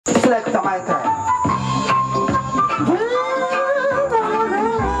Select my time.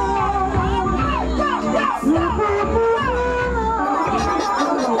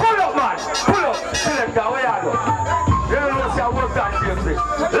 Pull up, man. Pull up. Selector, where you go? You don't know see I work on James.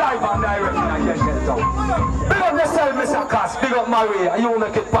 Live and direct in a get down. Big up yourself, Mr. Cass. Big up Maria. You will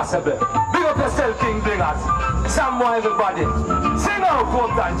make it possible. Big up yourself, King Blingers. Someone, everybody. Sing out,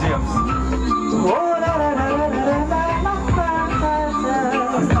 Portland James.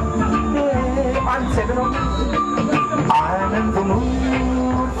 I'm in the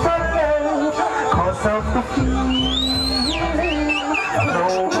mood for love, cause of the feeling.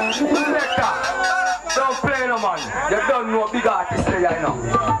 Don't play no man. You don't know big artists there, you know.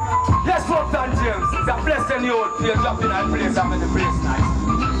 Yes, Portland James. It's a blessing you out for you dropping that place and make the place nice.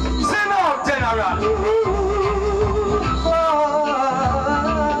 Sing out, General.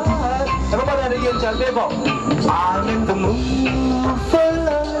 Everybody in the angel, live up. I'm in the mood for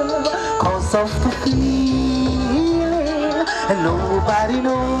love, cause of the feeling, and nobody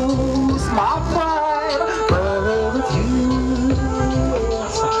knows my pride but you.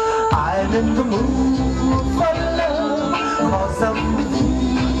 I'm in the mood for love, cause of the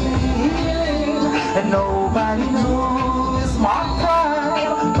feeling, and nobody knows my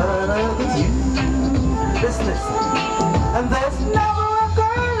pride but you. Listen, and there's never a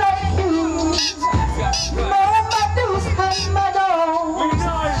girl like you. My do's and my don'ts.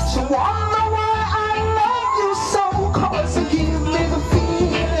 So wonder why I love you so, cause you give me the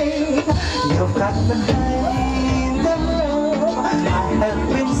feeling. You've got the kind of love I have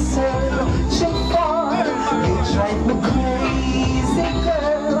been searching for. You drive me crazy,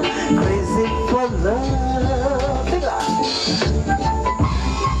 girl, crazy for love.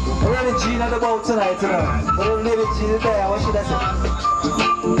 Lady Jean on the boat tonight, Lady Jean there, what should I say?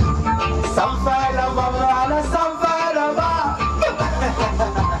 Some fight of a man, some fight of a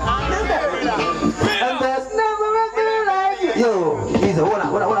and there's never a girl like you. Yo, he's a hold on,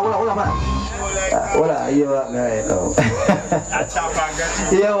 man. Hold on, you up right now.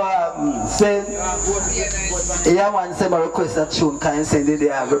 You say, yeah, one say my request a tune, can you send it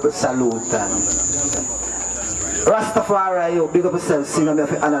there, I will salute and Rastafari, yo, big up yourself, sing on me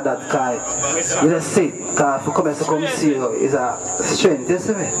for honor that guy. You just see, because for coming to come see you is a strength, you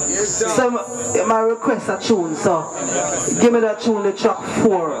see me? So, my request a tune, so give me that tune, the track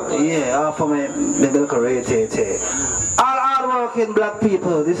 4, yeah, for me, maybe look rate it. All hard-working black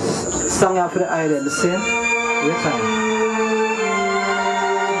people, this song after the island, see? Yes, I.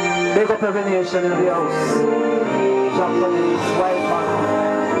 Big up every nation in the house. Japanese, white man.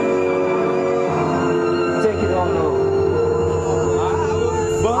 Take it on now.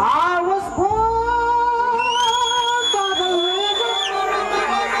 I was born by the river.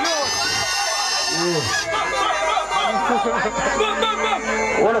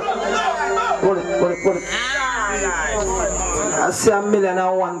 What it. I see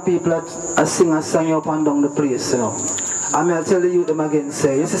 1,000,001 people that sing a song up and down the place, you know. I'm going to tell the youth them again,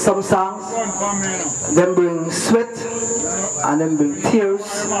 say, you see some songs, them bring sweat, and them bring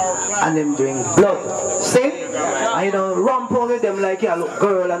tears, and them bring blood. See? And you know, ramp over them like you look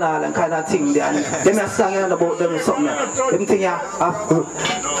girl and all and kind of thing. And them are singing about them something. Them thing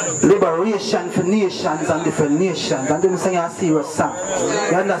of liberation for nations and different nations. And them sing a serious song.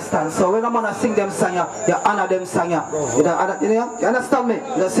 You understand? So when I'm gonna sing them song, you honor them song. You understand me?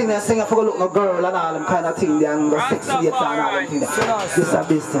 You sing them song for look no girl and all them kind of thing. And the sexy and all them thing. This is a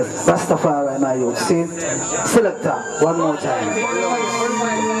business. Rastafari, my youth. See? Selector, one more time.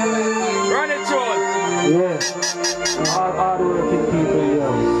 Run it, John. Yeah, all hard-working people,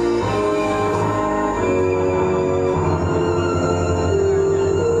 yeah.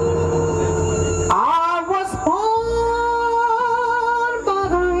 I was born by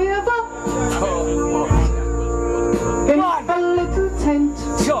the river in a little tent.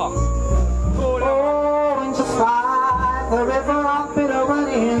 Oh, and just like the river I've been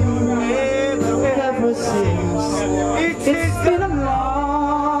running ever since. It's been a long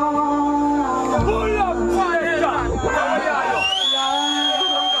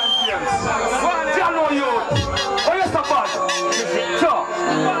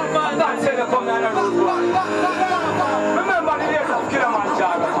remember the days of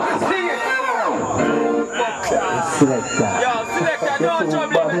Kilimanjaro. Sing it. Selector. Yo, selector, don't show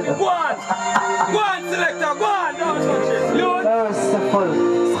me. Go on. Go on, selector. Go on. Don't touch it. Merciful.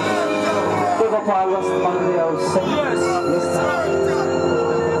 Big up all us on the house. Yes. Listen.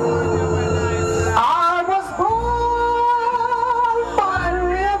 I was born by the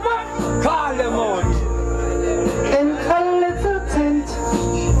river. Call them out. In a little tent.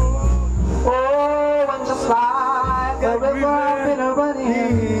 Oh, and just like the river I've been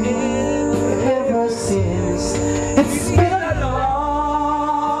running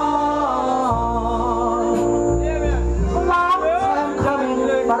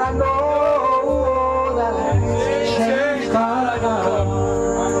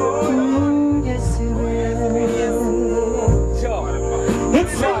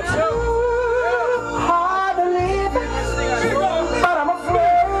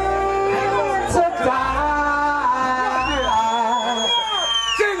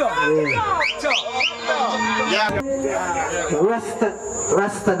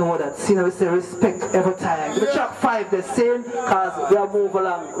Rasta know that. See, we say respect every time. The track 5 they're saying, because we are move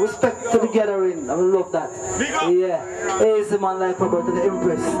along. Respect to the gathering. I love that. Yeah. Easy man like my brother, the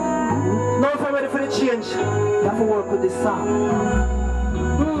Empress. Now if you're ready for the change, you have to work with this song.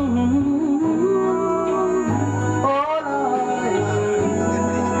 Oh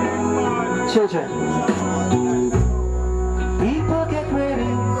Lord. Children. People get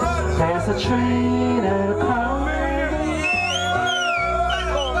ready. There's a train and a car.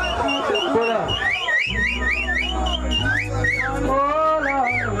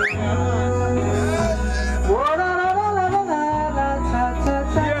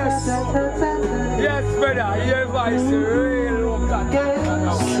 Yes, brother, your voice is real.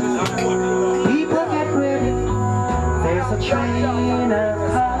 People get ready. There's a train coming.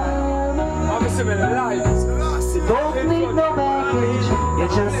 I'm assuming lights. Don't need no baggage. You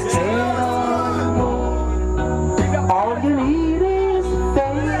just get on board. All you need is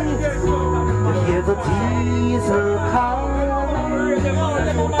faith. You hear the diesel coming.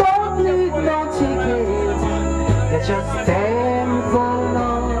 Don't need no ticket. You just thank the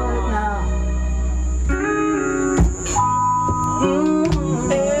Lord now.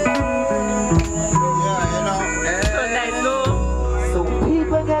 So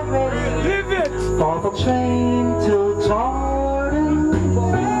people get ready for the train to Jordan,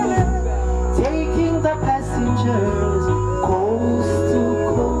 taking the passengers coast to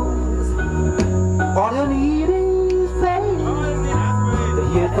coast. All you need is faith. You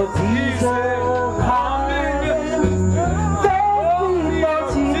hear the diesel coming. Don't need no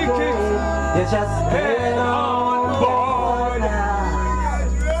ticket. You just get on board now.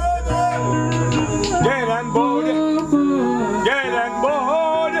 Get on board. Get on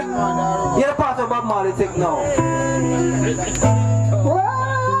board. You're the part of Bob Marley take now.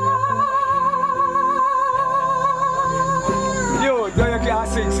 Yo, do you can't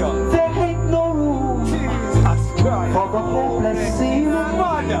sing so? There ain't no room Jesus Christ. for the hopeless sinner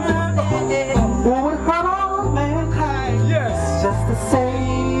who would come on mankind Yes. just to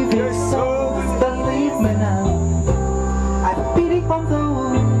save his soul. Believe me now, I pity on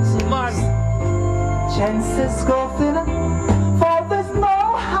those Man, chances go thinner, for there's no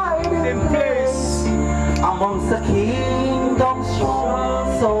hiding in place. amongst the kingdom's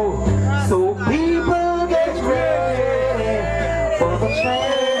strong soul. So people get ready for the train.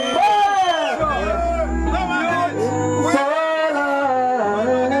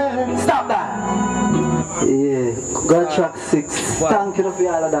 Stop that. Yeah, got track 6. Thank you for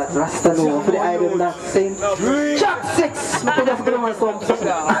all of that. Rasta know for the item that same. Track 6. I could just go on something.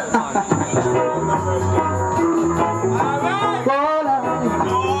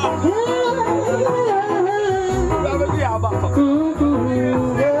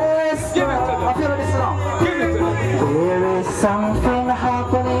 Yes, I feel this song. There is something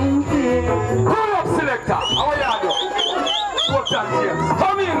happening here. Pull up, selector. How are you doing? H.James.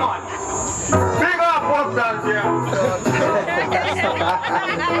 Come in, man. Big up, H.James.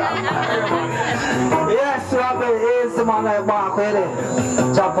 Yes, Robert is the man like Mark, really.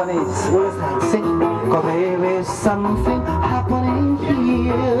 Japanese. What is that? Sing. Cause there is something happening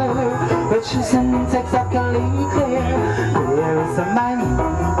here, which isn't exactly clear. There is a man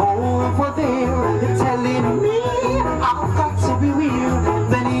over there telling me I've got to be real.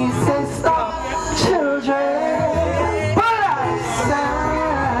 Then he says, stop, children. But I said,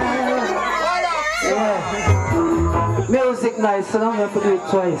 yeah. Music nice, so now we have to do it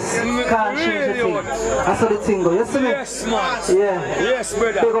twice. Can't change the thing. I saw the thing go. You see me? Yes, man. Yeah. Yes,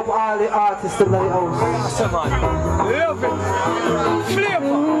 brother. Big up all the artists in the house. Awesome, man. Love it.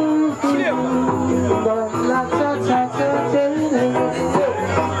 Flavor. Flavor.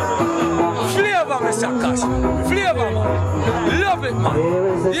 Flavor, Mr. Cash. Flavor, man. Love it, man.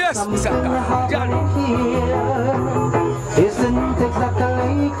 Yes, Mr. Cash. Isn't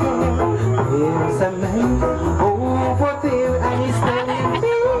exactly clear. There's a man over there and he's telling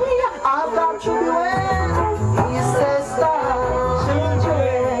me I've got to be well. He says, stop,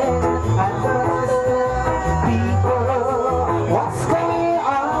 children. I understand people. What's going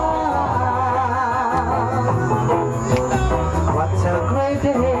on? What a great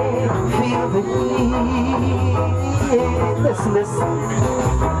day. Feel the heat. Listen, listen.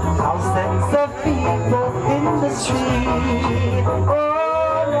 Thousands of people in the street. Oh,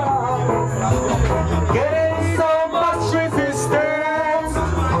 getting so much resistance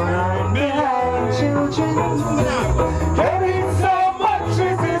from behind children. Getting so much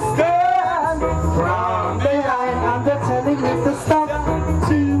resistance from behind, and they're telling us to stop,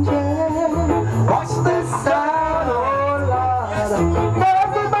 children. Watch the sound, oh Lord.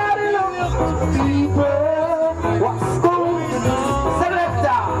 Everybody People, what's going on?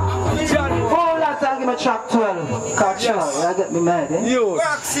 Selector. Hold that and give me track 12. Catch you. You get me mad, eh?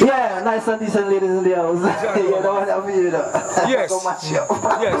 Yeah, nice and decent ladies in the house. You don't want to feel that. Yes. Go match you.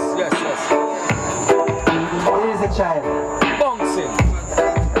 Yes. Easy child. Bouncing.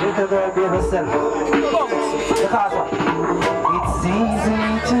 Little girl, be herself. Bouncing. Because it's easy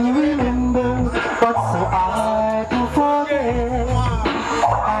to remember, but so hard to forget.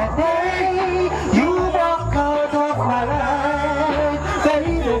 A day you walk out of my life,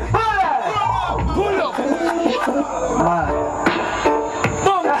 baby. Pull up. Man.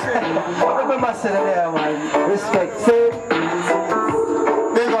 Bouncing. Remember sitting there, man. Respect. Say.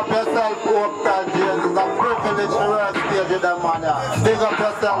 Big up yourself, H.James. It's a privilege to work stage with them, man. Big up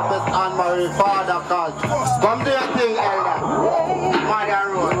yourself, Miss Anne-Marie, Father Cult. Come do your thing, Elder. Mother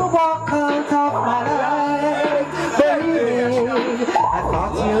Road. You walk out of my life, baby. I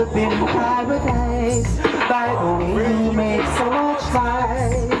thought you'd been in paradise by the way you make so much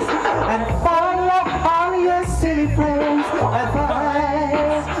noise and follow all your silly friends'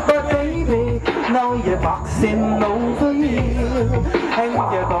 advice. But baby, now you're boxing over here and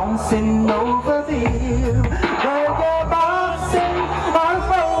you're bouncing over there. Girl, you're bouncing all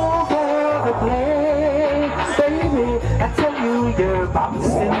over the place, baby. I tell you, you're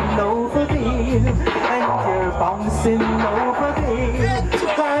bouncing over there and you're bouncing over there.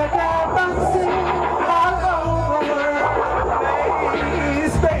 Girl, you're bouncing all over the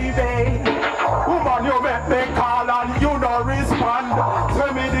place, baby. Woman, you make me call and you no respond.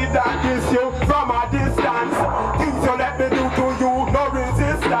 Tell me did that kiss you from a distance. Things you let me do to you, no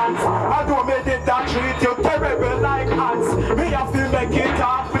resistance. I don't make it that treat you terrible like ants. Me have to make it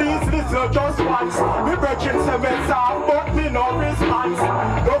up, please listen just once. Me virgin say me soft, but me no response.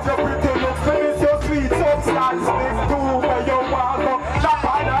 Love your pretty looks, face your sweet substance. This too where you want go,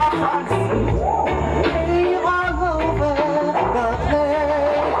 Japan or France. Hey, all over the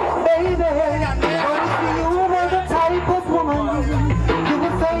place, baby. But if you were the type of woman, you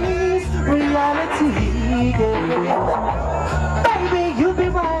would face reality, yeah. Baby, you'd be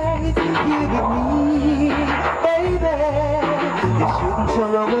right here with me, baby. You shouldn't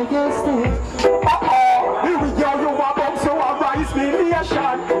show away your stick. Here we go, you are up, so I rise me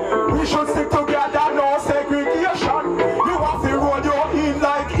nation. We should stick together, no segregation. You have to roll your in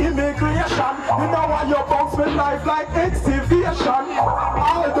like immigration. You know why you bounce with life like excavation.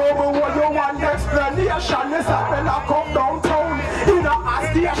 Although we want you one explanation. It's like when I come downtown in a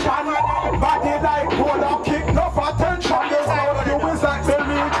station. Body like polo kick, enough attention. There's no you is like the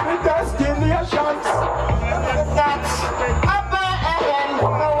reach with destinations. That's upper end,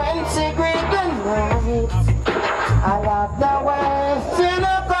 when she greet the night. I love the way she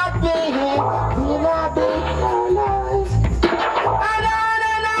look at me, in a big life.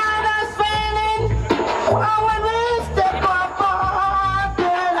 Another feeling, oh, when we step apart,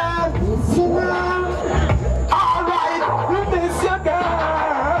 girl, I miss you now. Alright, we miss you,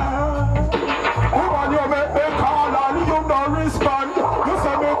 girl. Woman, you make me call and you no respond. You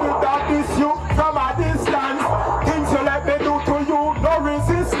say me did that miss you from a distance. Things you let me do to you, no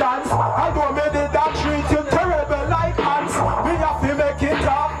resistance. I don't make it that treat you terrible like ants. Me have to make it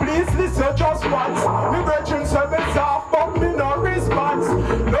up, please listen just once. Me virgin say me soft, but me no response.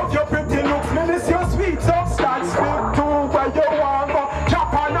 Love your pretty looks, me miss your sweet substance. Speak to where you want go,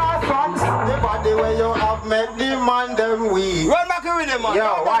 Japan or France. The body where you have met the man, them we. Run back with him, man.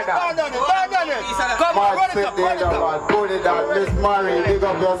 Yo, why not? Come on, Man, run it sit up, there, run it up. man. Put it down. Miss Mary, big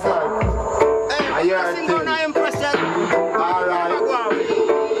up yourself. Hey, I hear single